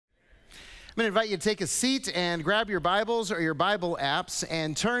I'm going to invite you to take a seat and grab your Bibles or your Bible apps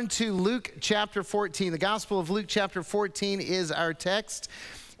and turn to Luke chapter 14. The Gospel of Luke chapter 14 is our text.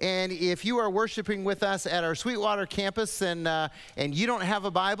 And if you are worshiping with us at our Sweetwater campus and you don't have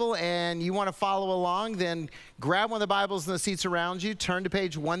a Bible and you want to follow along, then grab one of the Bibles in the seats around you, turn to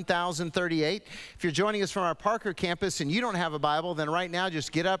page 1038. If you're joining us from our Parker campus and you don't have a Bible, then right now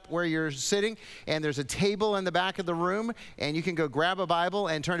just get up where you're sitting and there's a table in the back of the room and you can go grab a Bible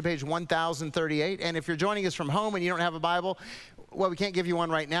and turn to page 1038. And if you're joining us from home and you don't have a Bible, well, we can't give you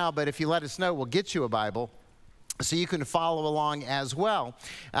one right now, but if you let us know, we'll get you a Bible, so you can follow along as well,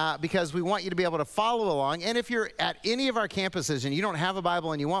 because we want you to be able to follow along. And if you're at any of our campuses and you don't have a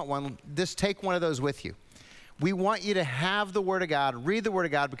Bible and you want one, just take one of those with you. We want you to have the Word of God, read the Word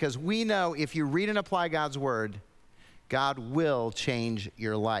of God, because we know if you read and apply God's Word, God will change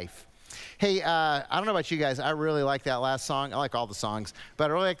your life. Hey, I don't know about you guys. I really like that last song. I like all the songs, but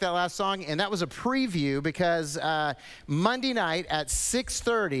I really like that last song. And that was a preview because Monday night at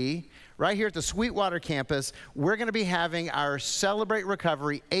 6:30, right here at the Sweetwater campus, we're going to be having our Celebrate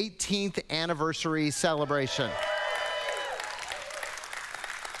Recovery 18th anniversary celebration.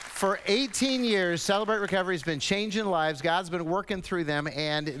 For 18 years, Celebrate Recovery has been changing lives. God's been working through them,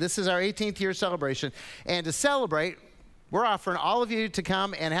 and this is our 18th year celebration. And to celebrate, we're offering all of you to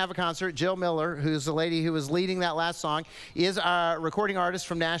come and have a concert. Jill Miller, who's the lady who was leading that last song, is our recording artist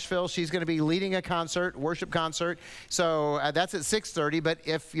from Nashville. She's going to be leading a concert, worship concert. So that's at 6:30. But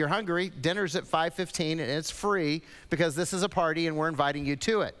if you're hungry, dinner's at 5:15, and it's free because this is a party and we're inviting you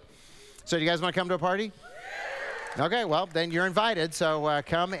to it. So do you guys want to come to a party? Okay, well, then you're invited. So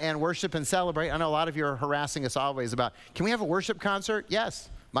come and worship and celebrate. I know a lot of you are harassing us always about, can we have a worship concert? Yes,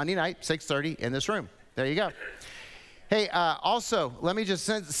 Monday night, 6:30 in this room. There you go. Hey, also, let me just,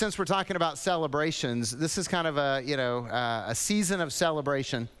 since we're talking about celebrations, this is kind of a season of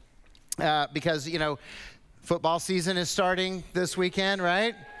celebration because, football season is starting this weekend,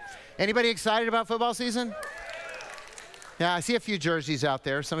 right? Anybody excited about football season? Yeah, I see a few jerseys out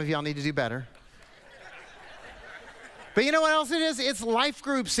there. Some of y'all need to do better. But you know what else it is? It's life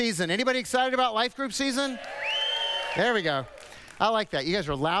group season. Anybody excited about life group season? There we go. I like that. You guys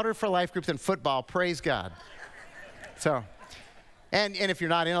are louder for life group than football. Praise God. So, and if you're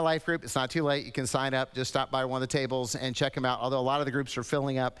not in a life group, it's not too late. You can sign up. Just stop by one of the tables and check them out, although a lot of the groups are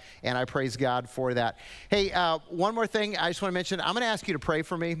filling up, and I praise God for that. Hey, one more thing I just want to mention. I'm going to ask you to pray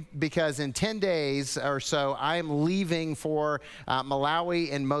for me because in 10 days or so, I'm leaving for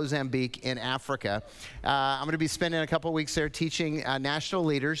Malawi and Mozambique in Africa. I'm going to be spending a couple of weeks there teaching national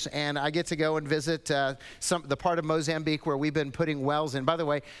leaders, and I get to go and visit the part of Mozambique where we've been putting wells in. By the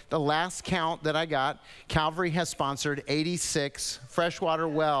way, the last count that I got, Calvary has sponsored 86 freshwater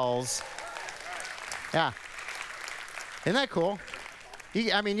wells. Yeah. Isn't that cool?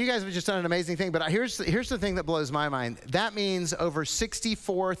 I mean, you guys have just done an amazing thing, but here's the thing that blows my mind. That means over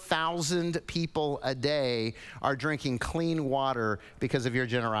 64,000 people a day are drinking clean water because of your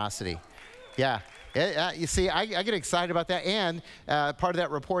generosity. Yeah. You see, I get excited about that, and part of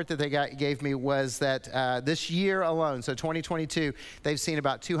that report that they gave me was that this year alone, so 2022, they've seen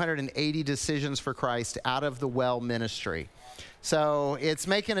about 280 decisions for Christ out of the well ministry. So it's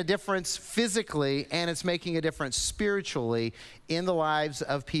making a difference physically, and it's making a difference spiritually in the lives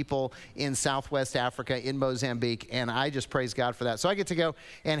of people in Southwest Africa, in Mozambique, and I just praise God for that. So I get to go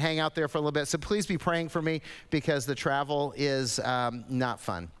and hang out there for a little bit, so please be praying for me because the travel is not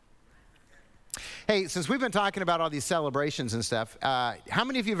fun. Hey, since we've been talking about all these celebrations and stuff, how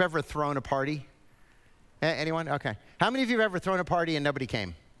many of you have ever thrown a party? Anyone? Okay. How many of you have ever thrown a party and nobody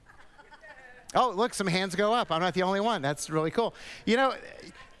came? Oh, look, some hands go up. I'm not the only one. That's really cool. You know,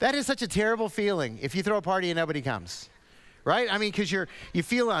 that is such a terrible feeling if you throw a party and nobody comes, right? I mean, because you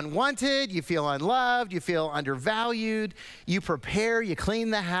feel unwanted, you feel unloved, you feel undervalued, you prepare, you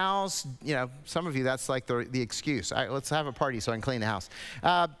clean the house. You know, some of you, that's like the excuse. All right, let's have a party so I can clean the house.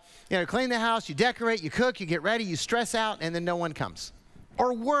 Clean the house, you decorate, you cook, you get ready, you stress out, and then no one comes.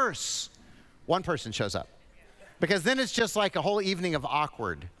 Or worse, one person shows up. Because then it's just like a whole evening of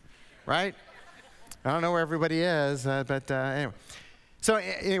awkward, right? I don't know where everybody is, but anyway. So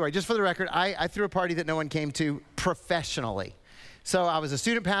anyway, just for the record, I threw a party that no one came to professionally. So I was a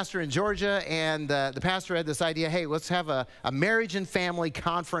student pastor in Georgia, and the pastor had this idea, hey, let's have a marriage and family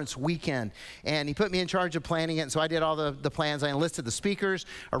conference weekend. And he put me in charge of planning it, and so I did all the plans. I enlisted the speakers,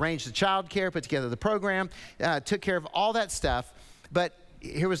 arranged the child care, put together the program, took care of all that stuff. But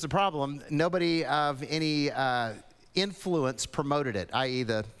here was the problem. Nobody of any influence promoted it, i.e.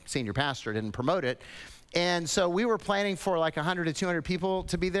 the senior pastor didn't promote it. And so we were planning for like 100 to 200 people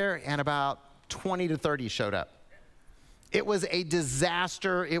to be there, and about 20 to 30 showed up. It was a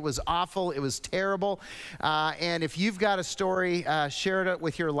disaster. It was awful. It was terrible. And if you've got a story, share it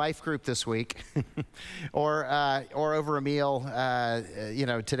with your life group this week or over a meal,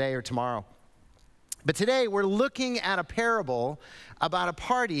 today or tomorrow. But today we're looking at a parable about a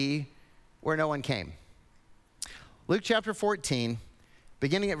party where no one came. Luke chapter 14,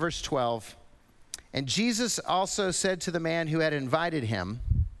 beginning at verse 12. And Jesus also said to the man who had invited him,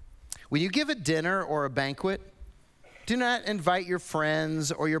 when you give a dinner or a banquet, do not invite your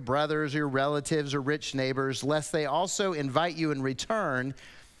friends or your brothers or your relatives or rich neighbors, lest they also invite you in return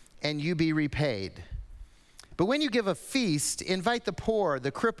and you be repaid. But when you give a feast, invite the poor,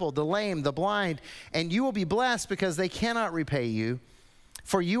 the crippled, the lame, the blind, and you will be blessed because they cannot repay you,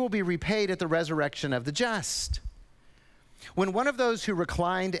 for you will be repaid at the resurrection of the just. When one of those who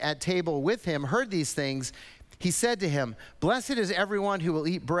reclined at table with him heard these things, he said to him, blessed is everyone who will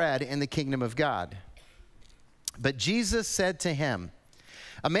eat bread in the kingdom of God. But Jesus said to him,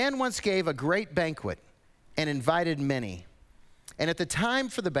 a man once gave a great banquet and invited many. And at the time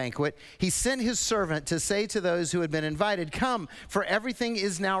for the banquet, he sent his servant to say to those who had been invited, come, for everything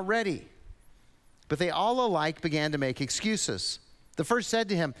is now ready. But they all alike began to make excuses. The first said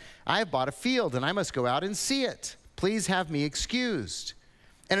to him, I have bought a field and I must go out and see it. Please have me excused.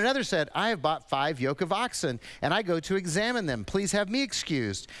 And another said, I have bought 5 yoke of oxen, and I go to examine them. Please have me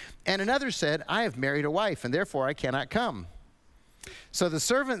excused. And another said, I have married a wife, and therefore I cannot come. So the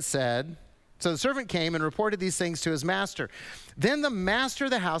servant came and reported these things to his master. Then the master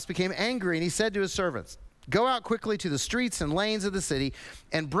of the house became angry, and he said to his servants, go out quickly to the streets and lanes of the city,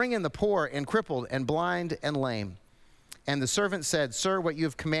 and bring in the poor and crippled and blind and lame. And the servant said, sir, what you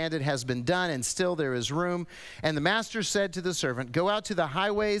have commanded has been done, and still there is room. And the master said to the servant, go out to the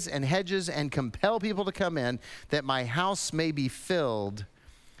highways and hedges and compel people to come in, that my house may be filled.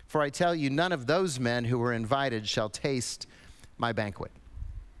 For I tell you, none of those men who were invited shall taste my banquet.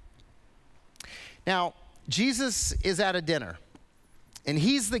 Now, Jesus is at a dinner, and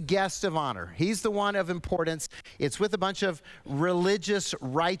he's the guest of honor. He's the one of importance. It's with a bunch of religious,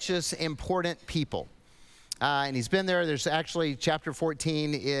 righteous, important people. And he's been there. There's actually, chapter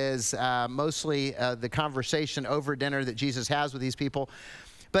 14 is mostly the conversation over dinner that Jesus has with these people.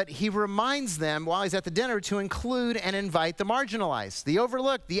 But he reminds them while he's at the dinner to include and invite the marginalized, the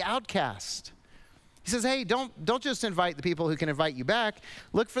overlooked, the outcast. He says, hey, don't just invite the people who can invite you back.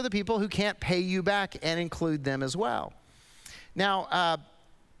 Look for the people who can't pay you back and include them as well. Now,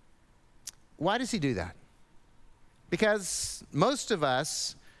 why does he do that? Because most of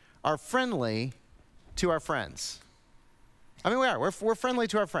us are friendly to our friends. I mean, we are. We're friendly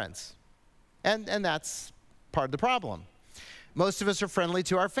to our friends. And that's part of the problem. Most of us are friendly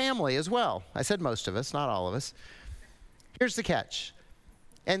to our family as well. I said most of us, not all of us. Here's the catch.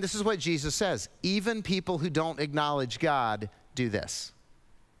 And this is what Jesus says. Even people who don't acknowledge God do this.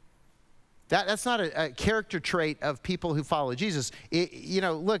 That's not a character trait of people who follow Jesus.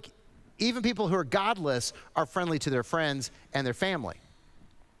 Look, even people who are godless are friendly to their friends and their family.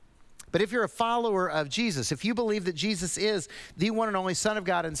 But if you're a follower of Jesus, if you believe that Jesus is the one and only Son of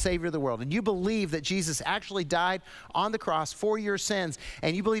God and Savior of the world, and you believe that Jesus actually died on the cross for your sins,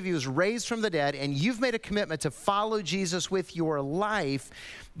 and you believe he was raised from the dead, and you've made a commitment to follow Jesus with your life,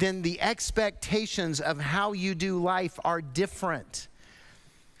 then the expectations of how you do life are different.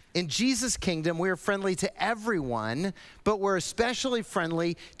 In Jesus' kingdom, we're friendly to everyone, but we're especially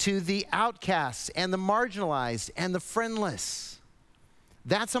friendly to the outcasts and the marginalized and the friendless.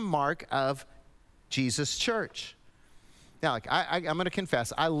 That's a mark of Jesus' church. Now, I'm going to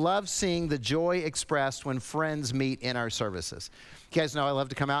confess, I love seeing the joy expressed when friends meet in our services. You guys know I love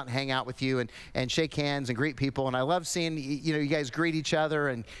to come out and hang out with you and shake hands and greet people. And I love seeing you guys greet each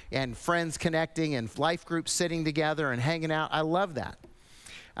other and friends connecting and life groups sitting together and hanging out. I love that.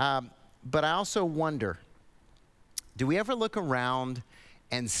 But I also wonder, do we ever look around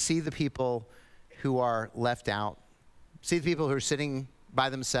and see the people who are left out? See the people who are sitting by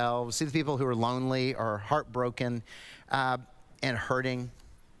themselves, see the people who are lonely or heartbroken and hurting.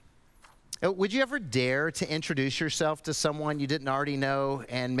 Would you ever dare to introduce yourself to someone you didn't already know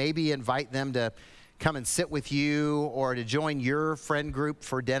and maybe invite them to come and sit with you or to join your friend group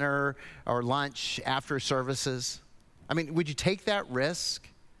for dinner or lunch after services? I mean, would you take that risk?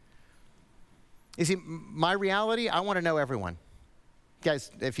 You see, my reality, I want to know everyone.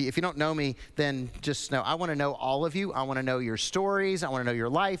 Guys, if you don't know me, then just know I want to know all of you. I want to know your stories. I want to know your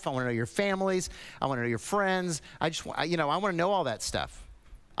life. I want to know your families. I want to know your friends. I want to know all that stuff.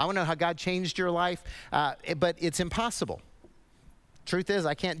 I want to know how God changed your life, but it's impossible. Truth is,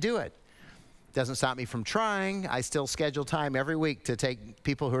 I can't do it. Doesn't stop me from trying. I still schedule time every week to take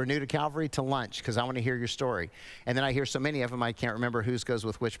people who are new to Calvary to lunch because I want to hear your story. And then I hear so many of them, I can't remember whose goes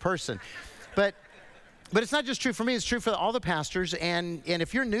with which person. But it's not just true for me, it's true for all the pastors. And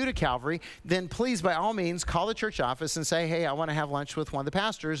if you're new to Calvary, then please, by all means, call the church office and say, hey, I want to have lunch with one of the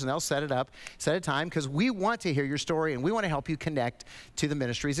pastors, and they'll set it up, set a time, because we want to hear your story, and we want to help you connect to the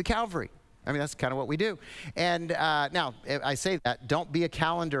ministries of Calvary. I mean, that's kind of what we do. And now, I say that, don't be a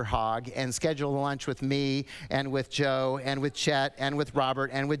calendar hog and schedule lunch with me and with Joe and with Chet and with Robert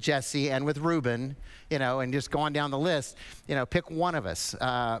and with Jesse and with Reuben, and just go on down the list. Pick one of us.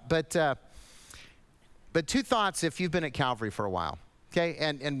 But two thoughts if you've been at Calvary for a while, okay?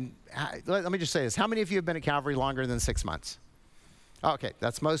 And let me just say this. How many of you have been at Calvary longer than 6 months? Okay,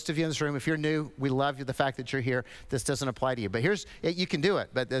 that's most of you in this room. If you're new, we love you, the fact that you're here. This doesn't apply to you. But you can do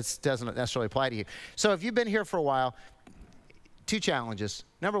it, but this doesn't necessarily apply to you. So if you've been here for a while, two challenges.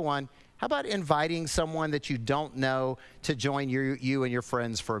 Number one, how about inviting someone that you don't know to join you and your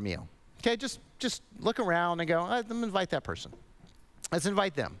friends for a meal? Okay, just look around and go, let me invite that person. Let's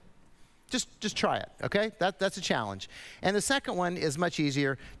invite them. Just try it, okay? That's a challenge. And the second one is much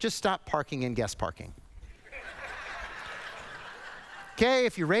easier. Just stop parking in guest parking. Okay,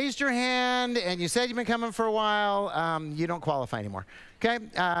 if you raised your hand and you said you've been coming for a while, you don't qualify anymore, okay?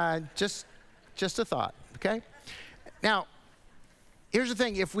 Just a thought, okay? Now, here's the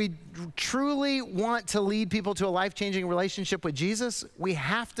thing. If we truly want to lead people to a life-changing relationship with Jesus, we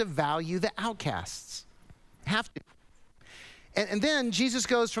have to value the outcasts. Have to. And then Jesus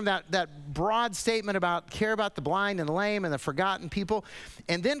goes from that broad statement about care about the blind and the lame and the forgotten people,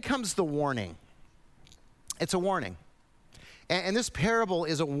 and then comes the warning. It's a warning. And this parable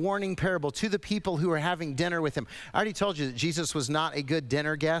is a warning parable to the people who are having dinner with him. I already told you that Jesus was not a good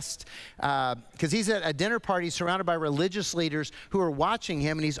dinner guest because he's at a dinner party surrounded by religious leaders who are watching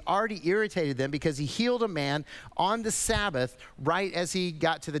him, and he's already irritated them because he healed a man on the Sabbath right as he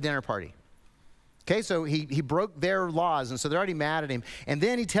got to the dinner party. Okay, so he broke their laws, and so they're already mad at him. And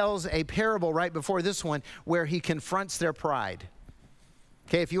then he tells a parable right before this one where he confronts their pride.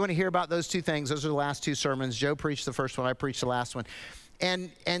 Okay, if you want to hear about those two things, those are the last two sermons. Joe preached the first one, I preached the last one. And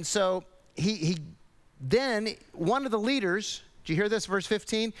so he then, one of the leaders, do you hear this, verse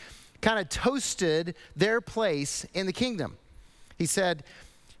 15? Kind of toasted their place in the kingdom. He said,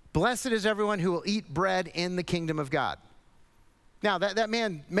 blessed is everyone who will eat bread in the kingdom of God. Now, that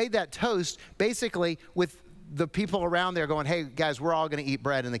man made that toast basically with the people around there going, hey, guys, we're all going to eat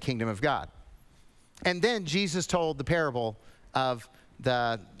bread in the kingdom of God. And then Jesus told the parable of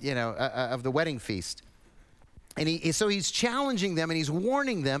the wedding feast. And so he's challenging them and he's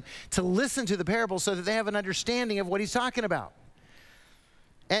warning them to listen to the parable so that they have an understanding of what he's talking about.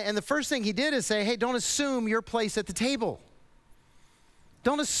 And the first thing he did is say, hey, don't assume your place at the table.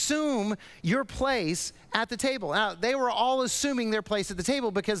 Don't assume your place at the table. Now, they were all assuming their place at the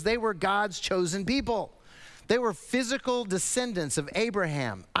table because they were God's chosen people. They were physical descendants of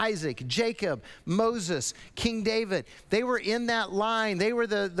Abraham, Isaac, Jacob, Moses, King David. They were in that line. They were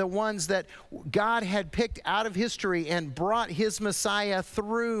the ones that God had picked out of history and brought his Messiah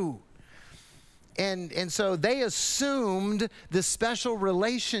through. And so they assumed the special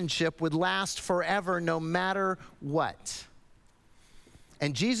relationship would last forever no matter what.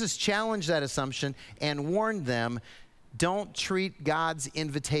 And Jesus challenged that assumption and warned them, don't treat God's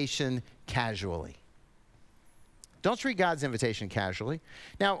invitation casually. Don't treat God's invitation casually.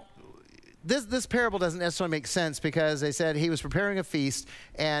 Now, this parable doesn't necessarily make sense because they said he was preparing a feast.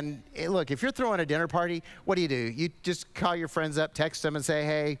 And look, if you're throwing a dinner party, what do? You just call your friends up, text them and say,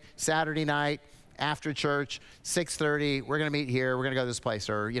 hey, Saturday night, after church, 6:30, we're going to meet here. We're going to go to this place.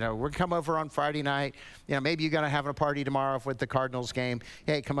 Or, we're going to come over on Friday night. Maybe you're going to have a party tomorrow with the Cardinals game.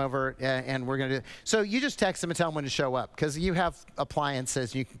 Hey, come over and we're going to do. So you just text them and tell them when to show up because you have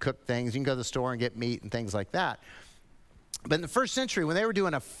appliances. You can cook things. You can go to the store and get meat and things like that. But in the first century, when they were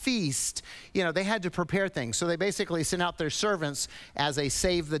doing a feast, they had to prepare things. So they basically sent out their servants as a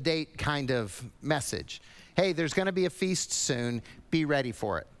save the date kind of message. Hey, there's going to be a feast soon. Be ready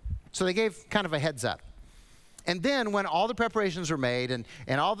for it. So they gave kind of a heads up. And then when all the preparations were made and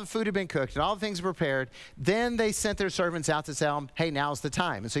all the food had been cooked and all the things were prepared, then they sent their servants out to tell them, hey, now's the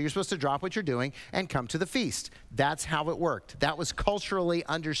time. And so you're supposed to drop what you're doing and come to the feast. That's how it worked. That was culturally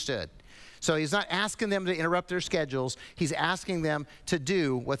understood. So he's not asking them to interrupt their schedules. He's asking them to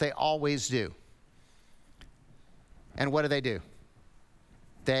do what they always do. And what do?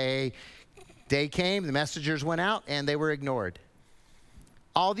 Day came, the messengers went out, and they were ignored.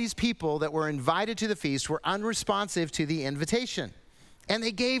 All these people that were invited to the feast were unresponsive to the invitation. And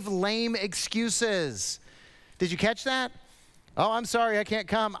they gave lame excuses. Did you catch that? Oh, I'm sorry, I can't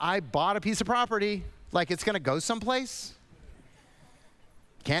come. I bought a piece of property. Like it's going to go someplace?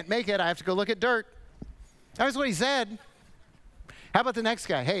 Can't make it. I have to go look at dirt. That's what he said. How about the next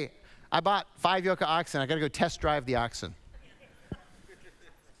guy? Hey, I bought 5 yoke of oxen. I got to go test drive the oxen.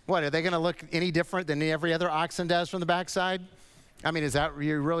 What, are they going to look any different than every other oxen does from the backside? I mean,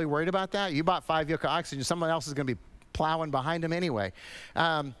 you're really worried about that? You bought 5 yoke of oxen. Someone else is going to be plowing behind him anyway.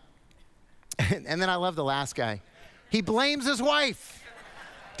 And then I love the last guy. He blames his wife.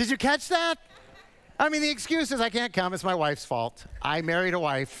 Did you catch that? I mean, the excuse is, I can't come. It's my wife's fault. I married a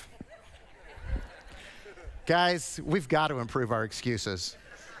wife. Guys, we've got to improve our excuses.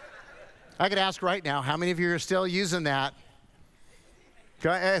 I could ask right now, how many of you are still using that?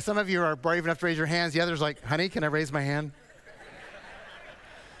 Some of you are brave enough to raise your hands. The others like, honey, can I raise my hand?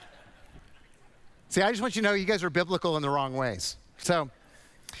 See, I just want you to know you guys are biblical in the wrong ways. So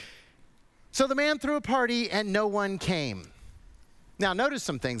the man threw a party and no one came. Now, notice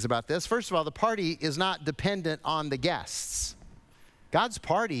some things about this. First of all, the party is not dependent on the guests. God's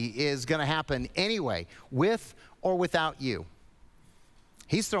party is going to happen anyway, with or without you.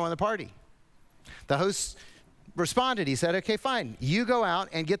 He's throwing the party. The host responded. He said, okay, fine. You go out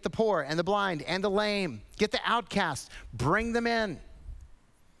and get the poor and the blind and the lame. Get the outcasts. Bring them in.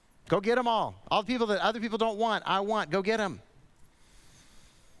 Go get them all. All the people that other people don't want, I want. Go get them.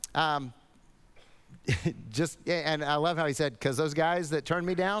 And I love how he said, because those guys that turned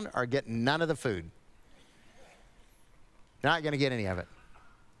me down are getting none of the food. Not going to get any of it.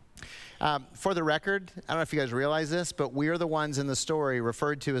 For the record, I don't know if you guys realize this, but we are the ones in the story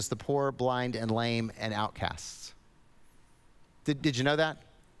referred to as the poor, blind, and lame, and outcasts. Did you know that?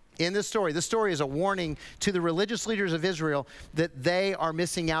 In this story is a warning to the religious leaders of Israel that they are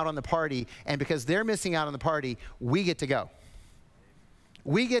missing out on the party, and because they're missing out on the party, we get to go.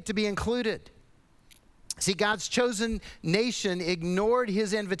 We get to be included. See, God's chosen nation ignored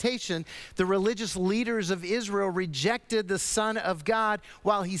his invitation. The religious leaders of Israel rejected the Son of God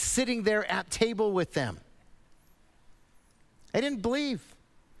while he's sitting there at table with them. They didn't believe.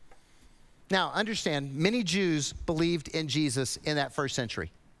 Now, understand, many Jews believed in Jesus in that first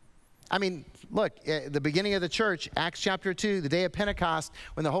century. I mean, look, at the beginning of the church, Acts chapter 2, the day of Pentecost,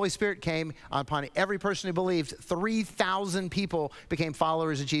 when the Holy Spirit came upon every person who believed, 3,000 people became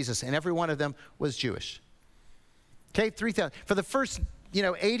followers of Jesus, and every one of them was Jewish. Okay, 3,000. For the first,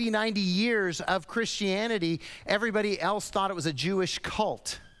 80, 90 years of Christianity, everybody else thought it was a Jewish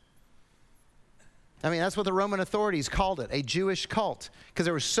cult. I mean, that's what the Roman authorities called it, a Jewish cult, because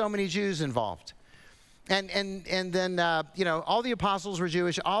there were so many Jews involved. And then, all the apostles were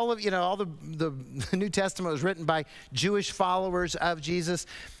Jewish. All the New Testament was written by Jewish followers of Jesus.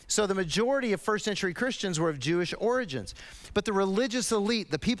 So the majority of first century Christians were of Jewish origins. But the religious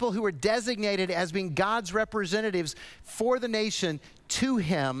elite, the people who were designated as being God's representatives for the nation to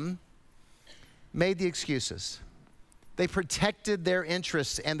him, made the excuses. They protected their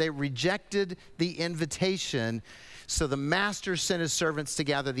interests and they rejected the invitation. So the master sent his servants to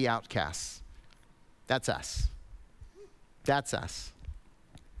gather the outcasts. That's us. That's us.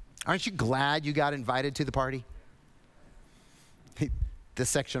 Aren't you glad you got invited to the party? This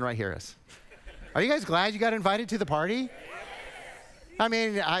section right here is. Are you guys glad you got invited to the party? I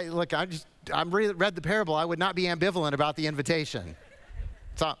mean, I read the parable. I would not be ambivalent about the invitation.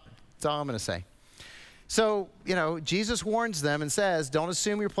 That's all I'm going to say. So, Jesus warns them and says, don't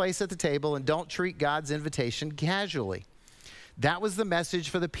assume your place at the table and don't treat God's invitation casually. That was the message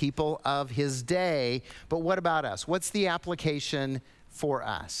for the people of his day. But what about us? What's the application for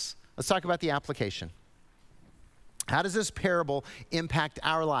us? Let's talk about the application. How does this parable impact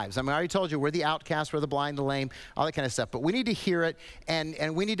our lives? I already told you, we're the outcasts, we're the blind, the lame, all that kind of stuff. But we need to hear it,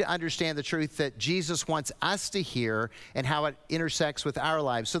 and we need to understand the truth that Jesus wants us to hear and how it intersects with our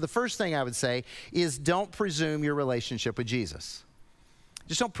lives. So the first thing I would say is don't presume your relationship with Jesus.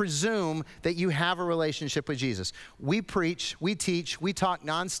 Just don't presume that you have a relationship with Jesus. We preach, we teach, we talk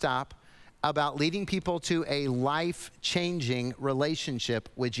nonstop about leading people to a life-changing relationship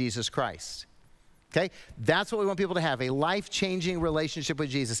with Jesus Christ. Okay? That's what we want people to have, a life-changing relationship with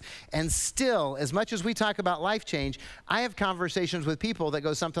Jesus. And still, as much as we talk about life change, I have conversations with people that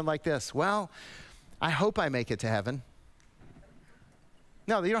go something like this. Well, I hope I make it to heaven.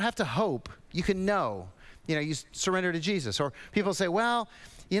 No, you don't have to hope. You can know. You surrender to Jesus. Or people say, well,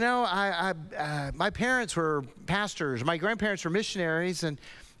 my parents were pastors, my grandparents were missionaries, or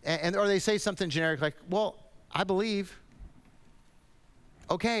they say something generic like, well, I believe.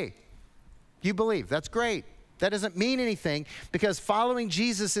 Okay, you believe. That's great. That doesn't mean anything because following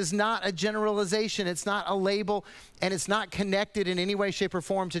Jesus is not a generalization. It's not a label, and it's not connected in any way, shape, or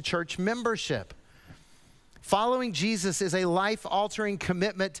form to church membership. Following Jesus is a life-altering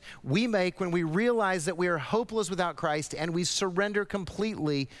commitment we make when we realize that we are hopeless without Christ and we surrender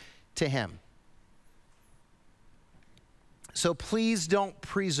completely to him. So please don't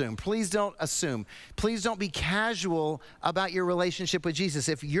presume. Please don't assume. Please don't be casual about your relationship with Jesus.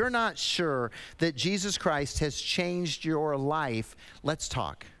 If you're not sure that Jesus Christ has changed your life, let's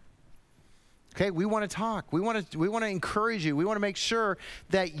talk. Okay, we want to talk. We want to encourage you. We want to make sure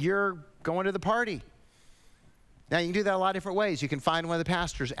that you're going to the party. Now, you can do that a lot of different ways. You can find one of the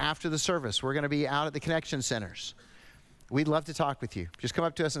pastors after the service. We're going to be out at the connection centers. We'd love to talk with you. Just come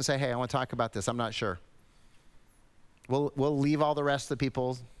up to us and say, hey, I want to talk about this. I'm not sure. We'll leave all the rest of the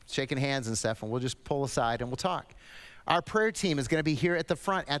people shaking hands and stuff, and we'll just pull aside and we'll talk. Our prayer team is going to be here at the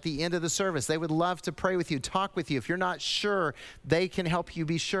front at the end of the service. They would love to pray with you, talk with you. If you're not sure, they can help you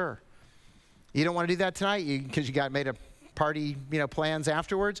be sure. You don't want to do that tonight because you got made a party, plans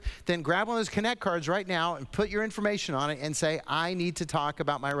afterwards, then grab one of those Connect cards right now and put your information on it and say, I need to talk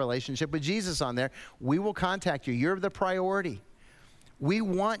about my relationship with Jesus on there. We will contact you. You're the priority. We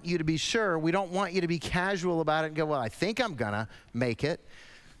want you to be sure. We don't want you to be casual about it and go, well, I think I'm going to make it.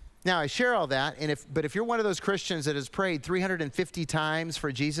 Now, I share all that, but if you're one of those Christians that has prayed 350 times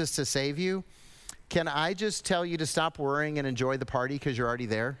for Jesus to save you, can I just tell you to stop worrying and enjoy the party because you're already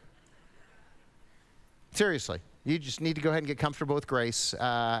there? Seriously. You just need to go ahead and get comfortable with grace.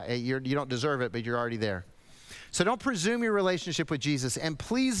 You don't deserve it, but you're already there. So don't presume your relationship with Jesus. And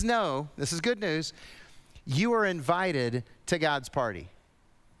please know, this is good news, you are invited to God's party.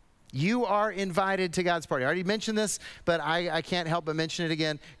 You are invited to God's party. I already mentioned this, but I can't help but mention it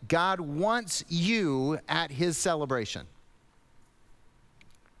again. God wants you at his celebration.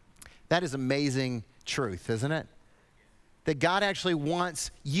 That is amazing truth, isn't it? That God actually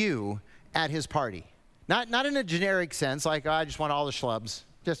wants you at his party. Not in a generic sense, like, oh, I just want all the schlubs.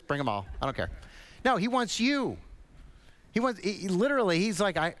 Just bring them all. I don't care. No, he wants you. He's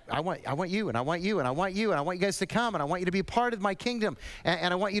like, I want you, and I want you, and I want you, and I want you guys to come, and I want you to be a part of my kingdom,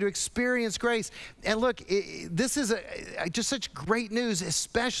 and I want you to experience grace. And look, this is just such great news,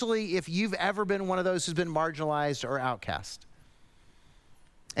 especially if you've ever been one of those who's been marginalized or outcast.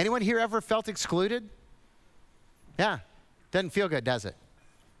 Anyone here ever felt excluded? Yeah, doesn't feel good, does it?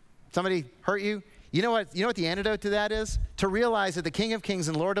 Somebody hurt you? You know what the antidote to that is? To realize that the King of Kings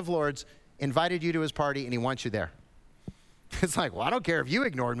and Lord of Lords invited you to his party, and he wants you there. It's like, well, I don't care if you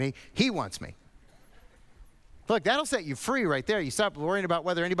ignored me. He wants me. Look, that'll set you free right there. You stop worrying about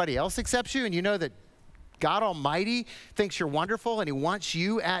whether anybody else accepts you, and you know that God Almighty thinks you're wonderful, and he wants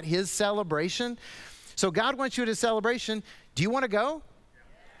you at his celebration. So God wants you at his celebration. Do you want to go?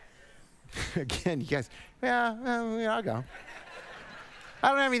 Again, you guys, yeah, I'll go. I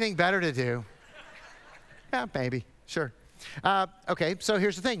don't have anything better to do. Yeah, maybe, sure. Okay, so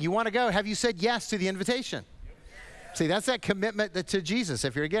here's the thing. You want to go. Have you said yes to the invitation? See, that's that commitment to Jesus.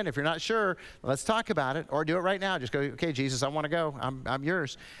 If you're not sure, let's talk about it, or do it right now. Just go, okay, Jesus, I want to go. I'm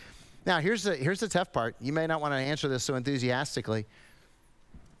yours. Now, here's the tough part. You may not want to answer this so enthusiastically.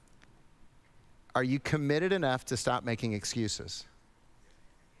 Are you committed enough to stop making excuses?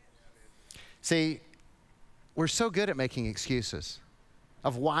 See, we're so good at making excuses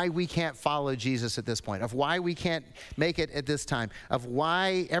of why we can't follow Jesus at this point, of why we can't make it at this time, of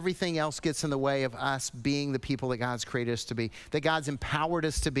why everything else gets in the way of us being the people that God's created us to be, that God's empowered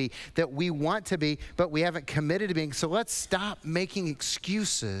us to be, that we want to be, but we haven't committed to being. So let's stop making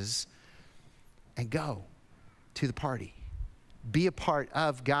excuses and go to the party. Be a part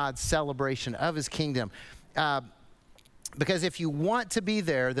of God's celebration, of his kingdom. Because if you want to be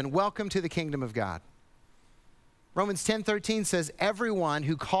there, then welcome to the kingdom of God. Romans 10:13 says, everyone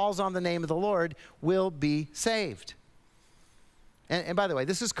who calls on the name of the Lord will be saved. And by the way,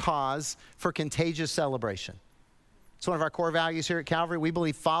 this is cause for contagious celebration. It's one of our core values here at Calvary. We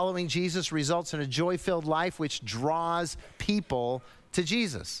believe following Jesus results in a joy-filled life which draws people to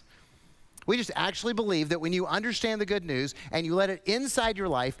Jesus. We just actually believe that when you understand the good news and you let it inside your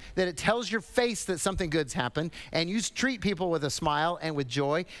life, that it tells your face that something good's happened, and you treat people with a smile and with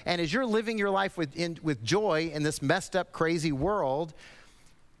joy. And as you're living your life with joy in this messed up, crazy world,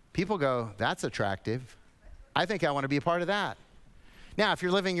 people go, that's attractive. I think I want to be a part of that. Now, if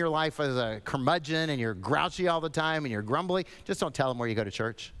you're living your life as a curmudgeon and you're grouchy all the time and you're grumbly, just don't tell them where you go to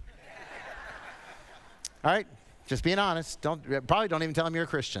church. All right? Just being honest. Probably don't even tell them you're a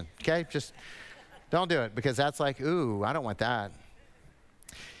Christian, okay? Just don't do it, because that's like, ooh, I don't want that.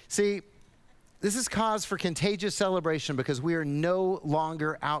 See, this is cause for contagious celebration because we are no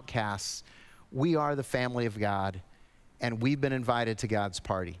longer outcasts. We are the family of God, and we've been invited to God's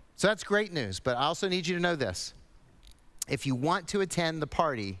party. So that's great news, but I also need you to know this. If you want to attend the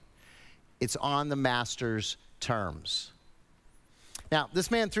party, It's on the master's terms. Now, this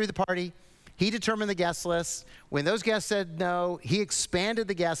man threw the party. He determined the guest list. When those guests said no, he expanded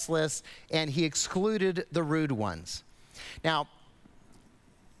the guest list, and he excluded the rude ones. Now,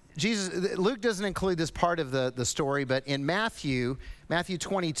 Luke doesn't include this part of the story, but in Matthew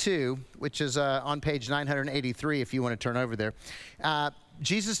 22, which is on page 983, if you want to turn over there,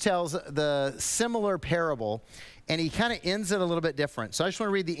 Jesus tells the similar parable, and he kind of ends it a little bit different. So I just want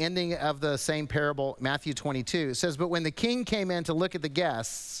to read the ending of the same parable, Matthew 22. It says, "But when the king came in to look at the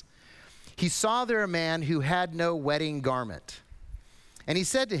guests, he saw there a man who had no wedding garment. And he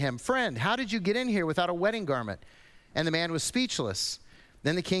said to him, 'Friend, how did you get in here without a wedding garment?' And the man was speechless.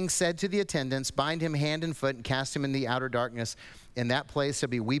 Then the king said to the attendants, 'Bind him hand and foot and cast him in the outer darkness. In that place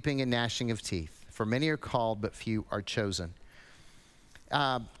there'll be weeping and gnashing of teeth. For many are called, but few are chosen.'"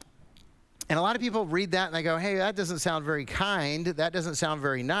 And a lot of people read that and they go, "Hey, that doesn't sound very kind. That doesn't sound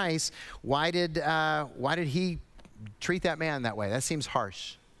very nice. Why did he treat that man that way? That seems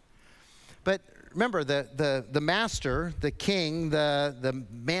harsh." But remember, the master, the king, the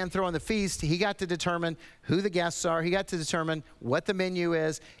man throwing the feast, he got to determine who the guests are. He got to determine what the menu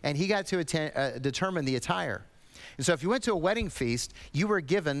is, and he got to determine the attire. And so if you went to a wedding feast, you were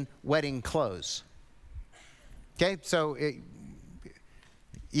given wedding clothes. Okay, so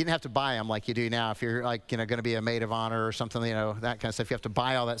you didn't have to buy them like you do now if you're like, going to be a maid of honor or something, that kind of stuff. You have to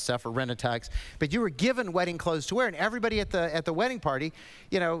buy all that stuff or rent a tux. But you were given wedding clothes to wear, and everybody at the wedding party,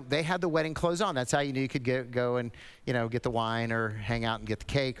 they had the wedding clothes on. That's how you knew you could go and, get the wine or hang out and get the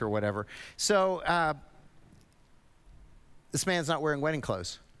cake or whatever. So this man's not wearing wedding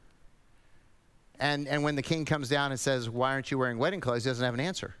clothes. And when the king comes down and says, "Why aren't you wearing wedding clothes?" he doesn't have an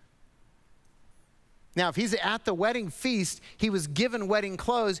answer. Now, if he's at the wedding feast, he was given wedding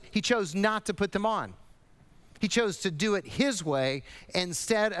clothes, he chose not to put them on. He chose to do it his way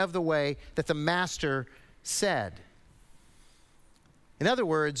instead of the way that the master said. In other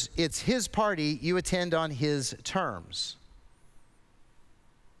words, it's his party, you attend on his terms.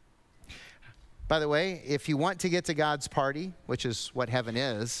 By the way, if you want to get to God's party, which is what heaven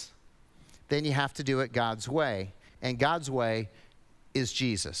is, then you have to do it God's way. And God's way is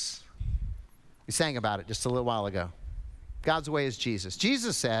Jesus. We sang about it just a little while ago. God's way is Jesus.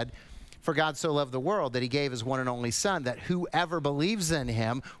 Jesus said, "For God so loved the world that he gave his one and only Son, that whoever believes in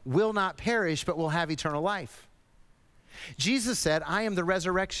him will not perish but will have eternal life." Jesus said, "I am the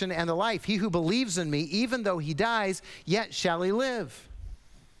resurrection and the life. He who believes in me, even though he dies, yet shall he live."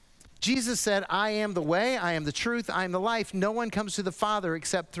 Jesus said, "I am the way, I am the truth, I am the life. No one comes to the Father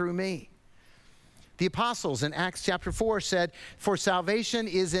except through me." The apostles in Acts chapter 4 said, "For salvation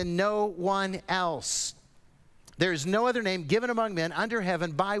is in no one else. There is no other name given among men under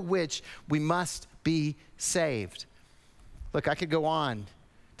heaven by which we must be saved." Look, I could go on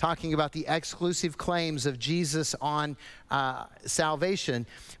talking about the exclusive claims of Jesus on salvation.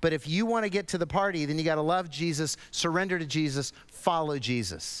 But if you want to get to the party, then you got to love Jesus, surrender to Jesus, follow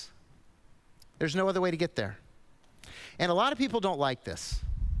Jesus. There's no other way to get there. And a lot of people don't like this.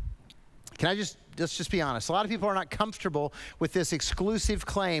 Let's just be honest. A lot of people are not comfortable with this exclusive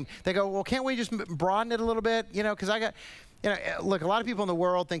claim. They go, "Well, can't we just broaden it a little bit?" Because look, a lot of people in the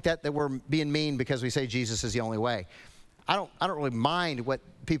world think that we're being mean because we say Jesus is the only way. I don't really mind what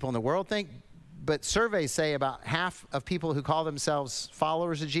people in the world think, but surveys say about half of people who call themselves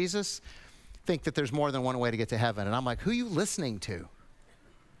followers of Jesus think that there's more than one way to get to heaven. And I'm like, who are you listening to?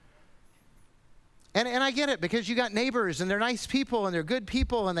 And I get it, because you got neighbors and they're nice people and they're good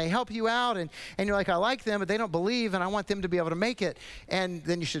people and they help you out, and you're like, I like them, but they don't believe and I want them to be able to make it. And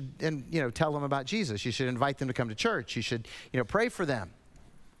then you should tell them about Jesus. You should invite them to come to church. You should pray for them.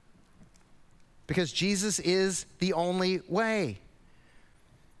 Because Jesus is the only way.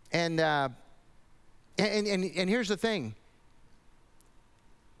 And here's the thing.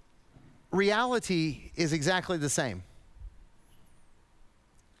 Reality is exactly the same.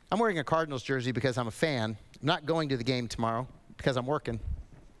 I'm wearing a Cardinals jersey because I'm a fan. I'm not going to the game tomorrow because I'm working.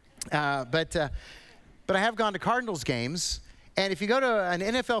 But I have gone to Cardinals games. And if you go to an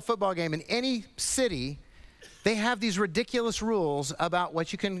NFL football game in any city, they have these ridiculous rules about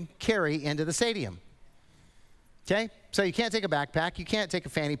what you can carry into the stadium. Okay? So you can't take a backpack. You can't take a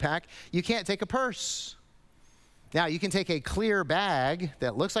fanny pack. You can't take a purse. Now, you can take a clear bag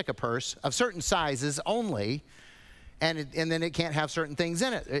that looks like a purse of certain sizes only, and then it can't have certain things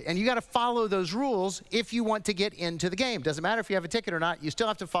in it. And you got to follow those rules if you want to get into the game. Doesn't matter if you have a ticket or not. You still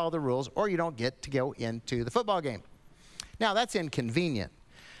have to follow the rules, or you don't get to go into the football game. Now, that's inconvenient.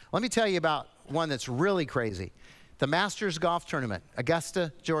 Let me tell you about one that's really crazy. The Masters Golf Tournament,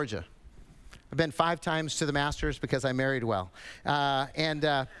 Augusta, Georgia. I've been 5 times to the Masters because I married well.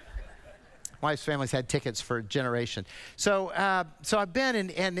 wife's family's had tickets for a generation. So I've been,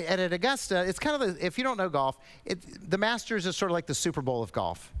 and at Augusta, it's kind of, if you don't know golf, the Masters is sort of like the Super Bowl of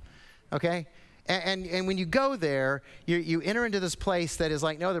golf, okay? And when you go there, you enter into this place that is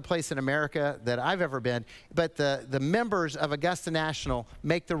like no other place in America that I've ever been, but the members of Augusta National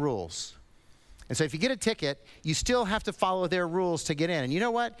make the rules. And so if you get a ticket, you still have to follow their rules to get in. And you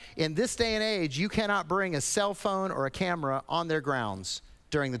know what? In this day and age, you cannot bring a cell phone or a camera on their grounds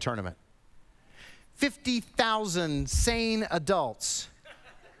during the tournament. 50,000 sane adults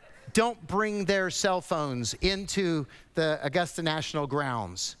don't bring their cell phones into the Augusta National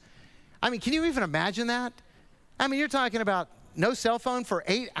grounds. I mean, can you even imagine that? I mean, you're talking about no cell phone for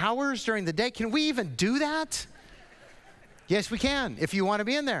 8 hours during the day. Can we even do that? Yes, we can, if you want to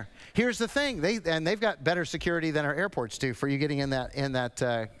be in there. Here's the thing, they've got better security than our airports do for you getting in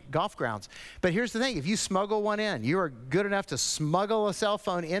that golf grounds. But here's the thing, if you smuggle one in, you are good enough to smuggle a cell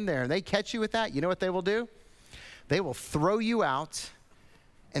phone in there, and they catch you with that, you know what they will do? They will throw you out,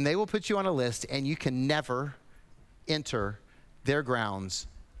 and they will put you on a list, and you can never enter their grounds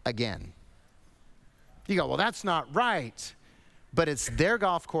again. You go, well, that's not right. But it's their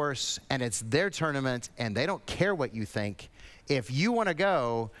golf course, and it's their tournament, and they don't care what you think. If you want to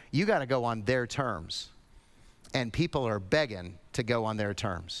go, you got to go on their terms. And people are begging to go on their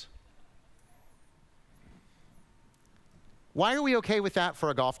terms. Why are we okay with that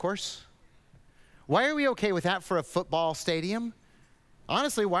for a golf course? Why are we okay with that for a football stadium?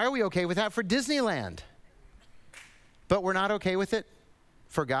 Honestly, why are we okay with that for Disneyland? But we're not okay with it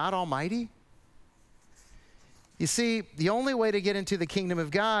for God Almighty? You see, the only way to get into the kingdom of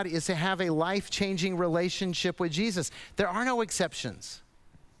God is to have a life-changing relationship with Jesus. There are no exceptions.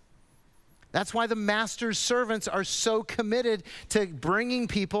 That's why the master's servants are so committed to bringing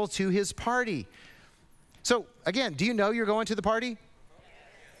people to his party. So, again, do you know you're going to the party?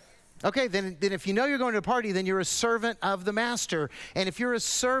 Okay, then if you know you're going to a party, then you're a servant of the master. And if you're a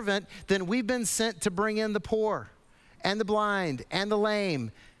servant, then we've been sent to bring in the poor and the blind and the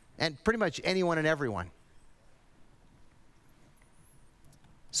lame and pretty much anyone and everyone.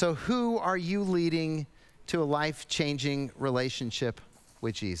 So who are you leading to a life-changing relationship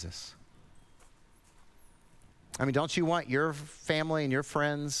with Jesus? I mean, don't you want your family and your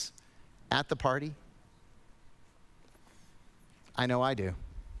friends at the party? I know I do.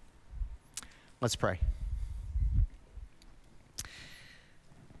 Let's pray.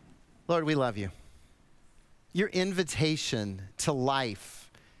 Lord, we love you. Your invitation to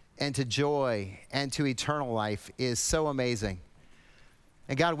life and to joy and to eternal life is so amazing.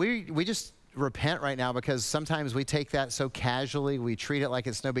 And God, we just repent right now because sometimes we take that so casually. We treat it like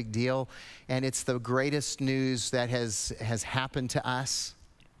it's no big deal. And it's the greatest news that has happened to us.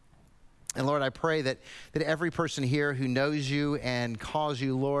 And Lord, I pray that every person here who knows you and calls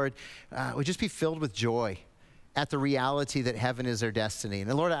you Lord would just be filled with joy at the reality that heaven is their destiny.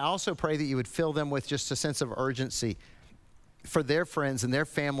 And Lord, I also pray that you would fill them with just a sense of urgency for their friends and their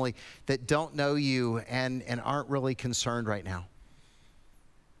family that don't know you and aren't really concerned right now.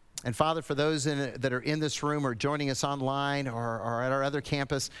 And Father, for those that are in this room or joining us online or at our other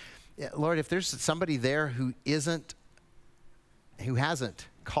campus, Lord, if there's somebody there who hasn't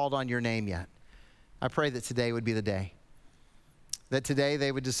called on your name yet, I pray that today would be the day. That today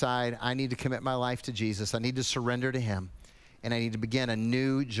they would decide, I need to commit my life to Jesus. I need to surrender to him. And I need to begin a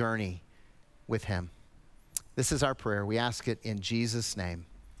new journey with him. This is our prayer. We ask it in Jesus' name.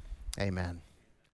 Amen.